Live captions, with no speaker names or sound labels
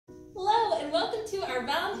and welcome to our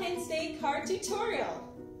Valentine's Day card tutorial.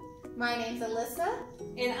 My name's Alyssa.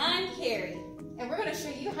 And I'm Kerrie. And we're going to show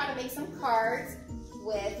you how to make some cards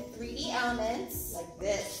with 3D elements like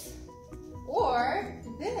this or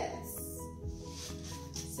this.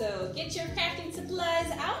 So get your crafting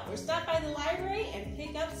supplies out or stop by the library and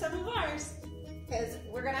pick up some of ours. Because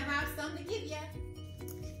we're going to have some to give you.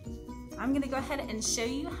 I'm going to go ahead and show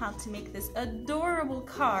you how to make this adorable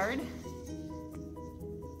card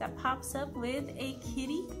that pops up with a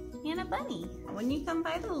kitty and a bunny. When you come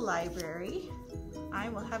by the library, I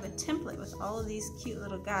will have a template with all of these cute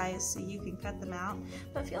little guys so you can cut them out,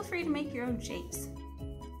 but feel free to make your own shapes.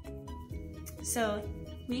 So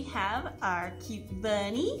we have our cute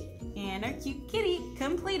bunny and our cute kitty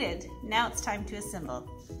completed. Now it's time to assemble.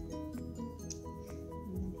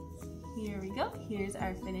 Here we go. Here's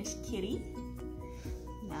our finished kitty.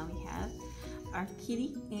 Now we have our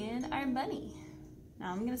kitty and our bunny.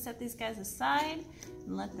 Now I'm going to set these guys aside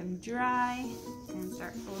and let them dry and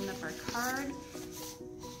start folding up our card.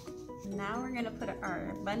 Now we're going to put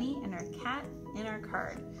our bunny and our cat in our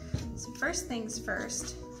card. So first things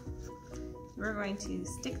first, we're going to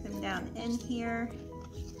stick them down in here,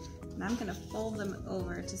 and I'm going to fold them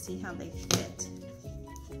over to see how they fit.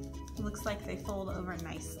 It looks like they fold over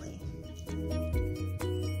nicely.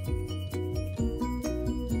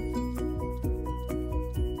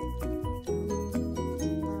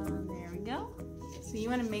 So you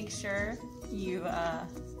want to make sure you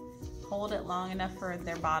hold it long enough for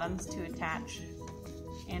their bottoms to attach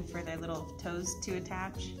and for their little toes to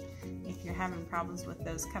attach. If you're having problems with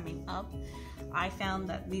those coming up, I found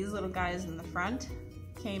that these little guys in the front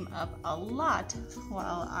came up a lot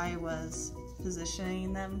while I was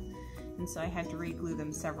positioning them, and so I had to re-glue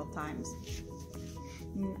them several times.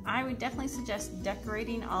 And I would definitely suggest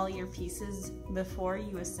decorating all your pieces before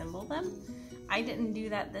you assemble them. I didn't do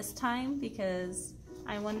that this time because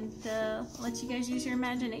I wanted to let you guys use your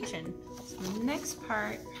imagination. So the next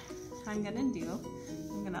part I'm gonna do,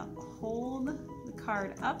 I'm gonna hold the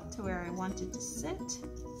card up to where I want it to sit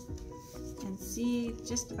and see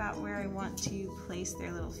just about where I want to place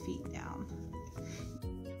their little feet down.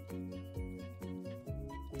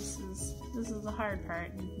 This is the hard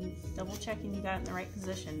part. Double checking you got it in the right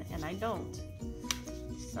position, and I don't.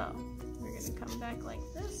 So we're gonna come back like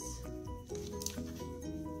this.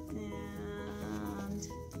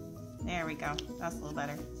 There we go, that's a little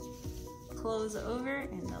better. Close over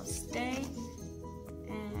and they'll stay.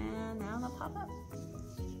 And now they'll pop up.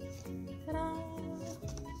 Ta-da!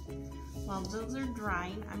 While those are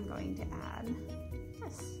drying, I'm going to add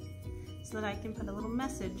this so that I can put a little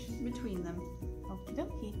message between them. Okie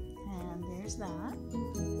dokie. And there's that.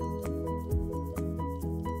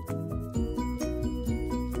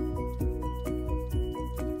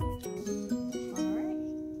 Alright,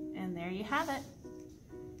 and there you have it.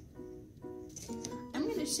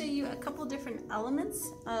 Show you a couple different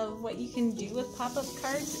elements of what you can do with pop-up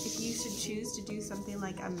cards if you should choose to do something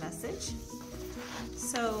like a message.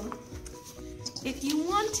 So if you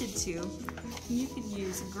wanted to, you could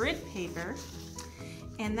use grid paper,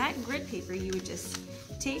 and that grid paper you would just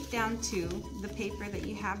tape down to the paper that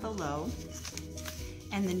you have below,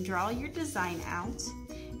 and then draw your design out,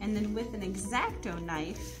 and then with an X-Acto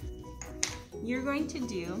knife you're going to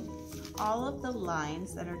do all of the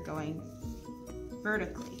lines that are going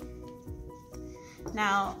vertically.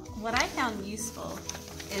 Now, what I found useful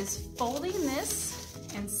is folding this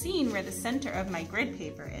and seeing where the center of my grid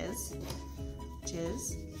paper is, which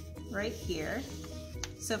is right here.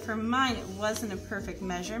 So for mine, it wasn't a perfect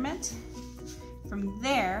measurement. From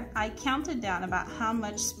there, I counted down about how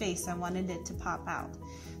much space I wanted it to pop out.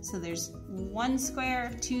 So there's 1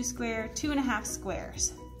 square, 2 square, 2.5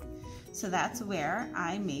 squares. So that's where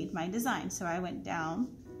I made my design. So I went down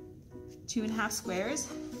 2.5 squares,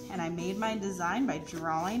 and I made my design by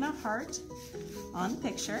drawing a heart on the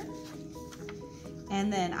picture,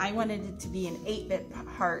 and then I wanted it to be an 8-bit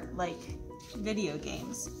heart like video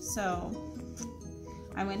games, so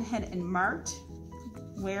I went ahead and marked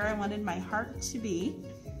where I wanted my heart to be,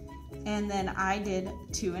 and then I did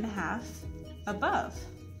 2.5 above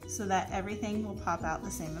so that everything will pop out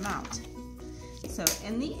the same amount. So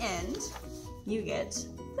in the end you get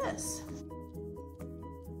this.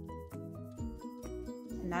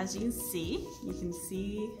 And as you can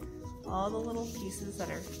see all the little pieces that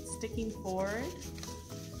are sticking forward,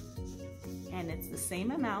 and it's the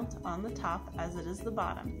same amount on the top as it is the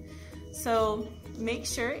bottom. So make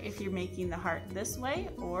sure if you're making the heart this way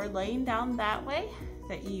or laying down that way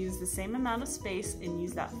that you use the same amount of space and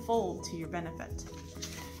use that fold to your benefit.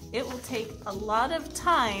 It will take a lot of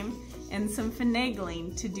time and some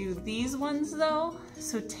finagling to do these ones though.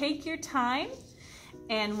 So take your time,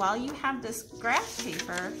 and while you have this graph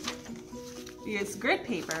paper, this grid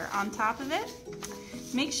paper on top of it,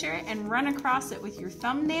 make sure and run across it with your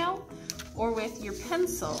thumbnail or with your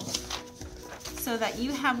pencil so that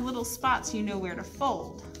you have little spots you know where to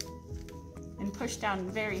fold. And push down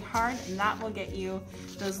very hard, and that will get you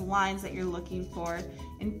those lines that you're looking for,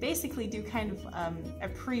 and basically do kind of a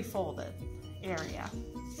pre-folded area.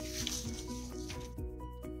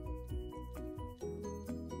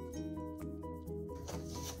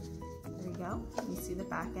 There you go, you can see the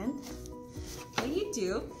back end. What you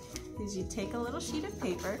do is you take a little sheet of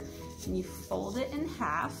paper and you fold it in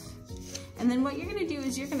half, and then what you're going to do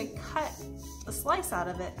is you're going to cut a slice out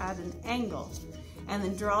of it at an angle, and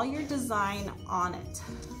then draw your design on it.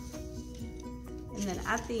 And then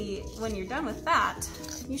when you're done with that,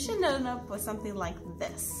 you should end up with something like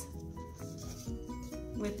this,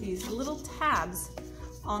 with these little tabs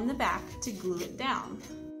on the back to glue it down.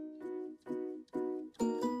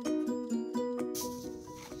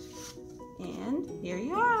 And here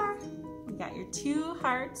you are. You got your 2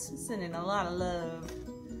 hearts, sending a lot of love.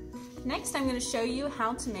 Next, I'm going to show you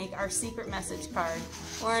how to make our secret message card,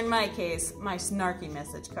 or in my case, my snarky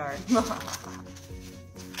message card.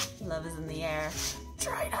 Love is in the air.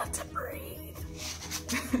 Try not to breathe.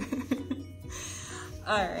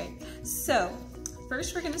 Alright, so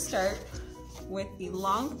first we're going to start with the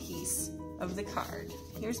long piece of the card.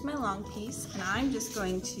 Here's my long piece, and I'm just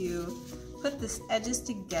going to put the edges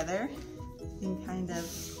together and kind of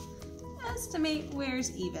estimate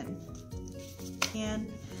where's even.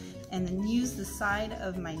 And then use the side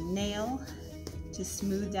of my nail to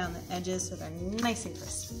smooth down the edges so they're nice and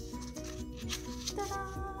crisp. Ta-da!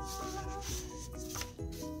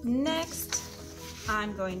 Next,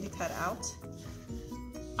 I'm going to cut out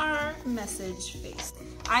our message face.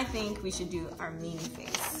 I think we should do our meanie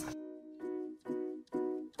face.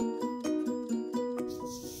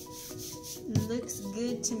 Looks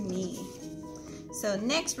good to me. So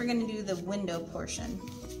next we're going to do the window portion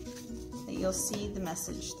that you'll see the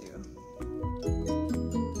message through.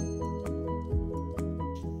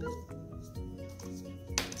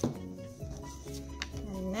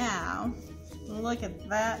 And now, look at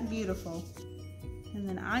that, beautiful. And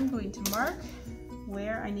then I'm going to mark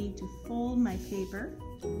where I need to fold my paper.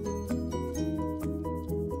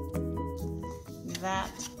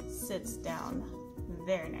 That sits down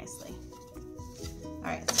very nicely.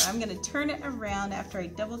 Alright, so I'm going to turn it around after I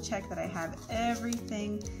double check that I have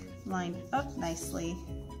everything lined up nicely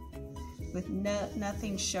with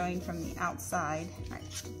nothing showing from the outside.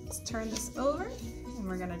 Alright, let's turn this over, and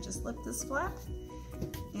we're going to just lift this flap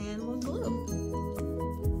and we'll glue.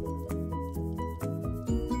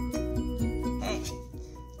 Okay,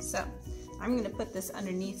 so I'm going to put this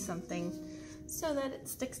underneath something so that it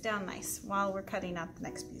sticks down nice while we're cutting out the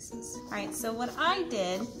next pieces. Alright, so what I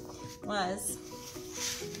did was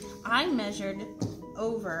I measured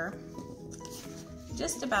over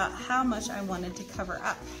just about how much I wanted to cover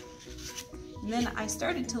up. And then I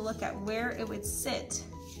started to look at where it would sit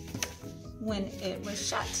when it was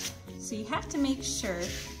shut. So you have to make sure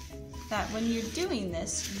that when you're doing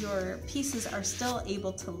this, your pieces are still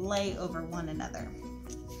able to lay over one another.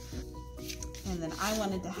 And then I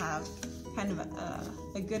wanted to have kind of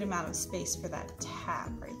a good amount of space for that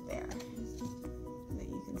tab right there that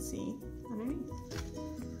you can see underneath.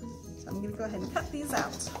 So I'm going to go ahead and cut these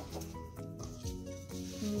out.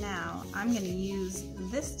 Now I'm going to use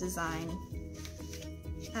this design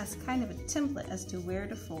as kind of a template as to where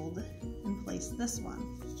to fold and place this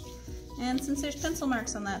one. And since there's pencil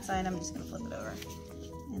marks on that side, I'm just going to flip it over.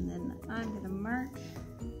 And then I'm going to mark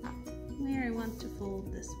where I want to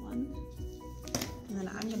fold this one. And then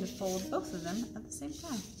I'm going to fold both of them at the same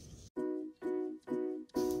time.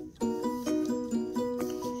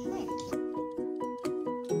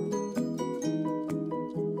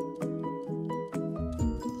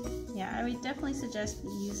 I would definitely suggest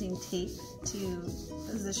using tape to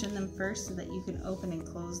position them first so that you can open and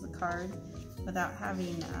close the card without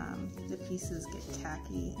having the pieces get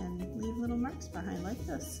tacky and leave little marks behind like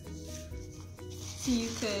this. So you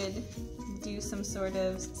could do some sort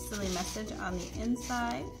of silly message on the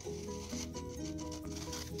inside,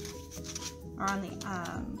 or on the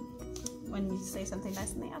when you say something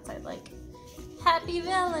nice on the outside, like Happy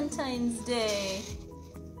Valentine's Day,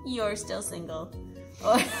 you're still single.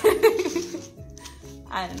 Or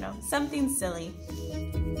I don't know, something silly.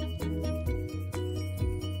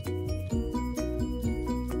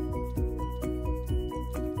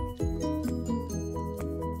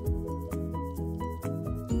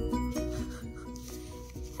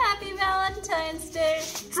 Happy Valentine's Day!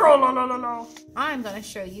 Stroll-la-la-la-la. I'm going to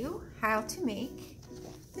show you how to make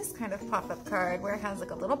this kind of pop-up card where it has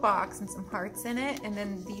like a little box and some hearts in it, and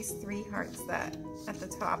then these 3 hearts that at the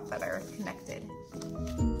top that are connected.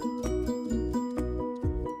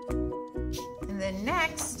 And then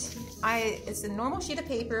next, it's a normal sheet of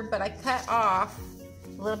paper, but I cut off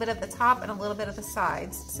a little bit of the top and a little bit of the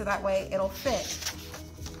sides, so that way it'll fit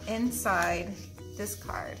inside this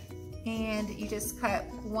card. And you just cut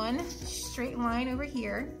one straight line over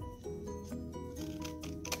here,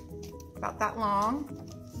 about that long,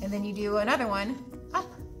 and then you do another one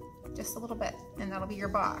up just a little bit, and that'll be your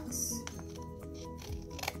box.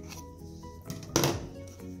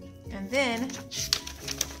 And then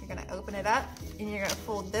you're gonna open it up and you're gonna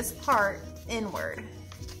fold this part inward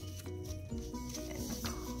and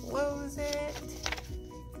close it.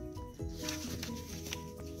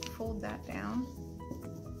 Fold that down.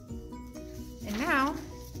 And now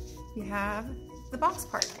you have the box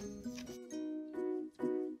part.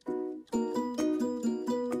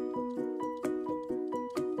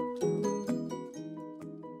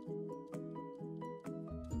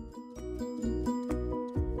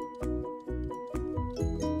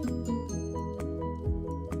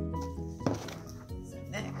 So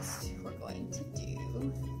next we're going to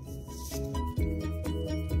do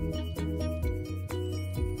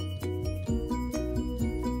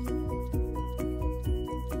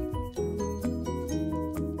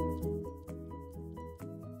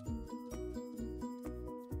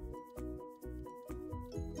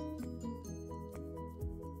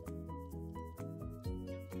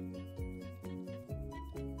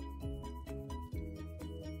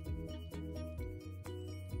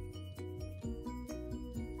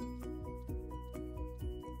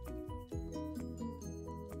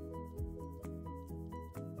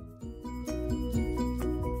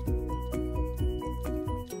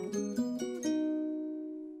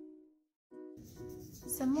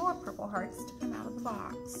some more purple hearts to come out of the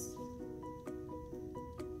box.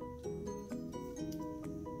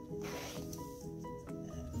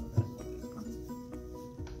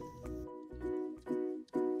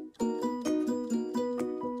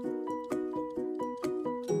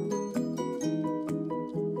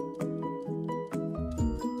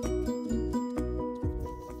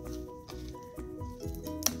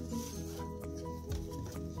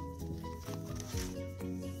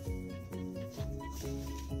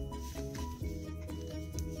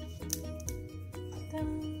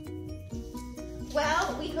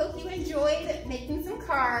 Well, we hope you enjoyed making some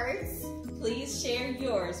cards. Please share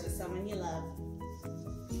yours with someone you love.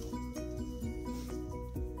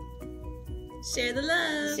 Share the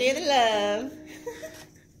love. Share the love.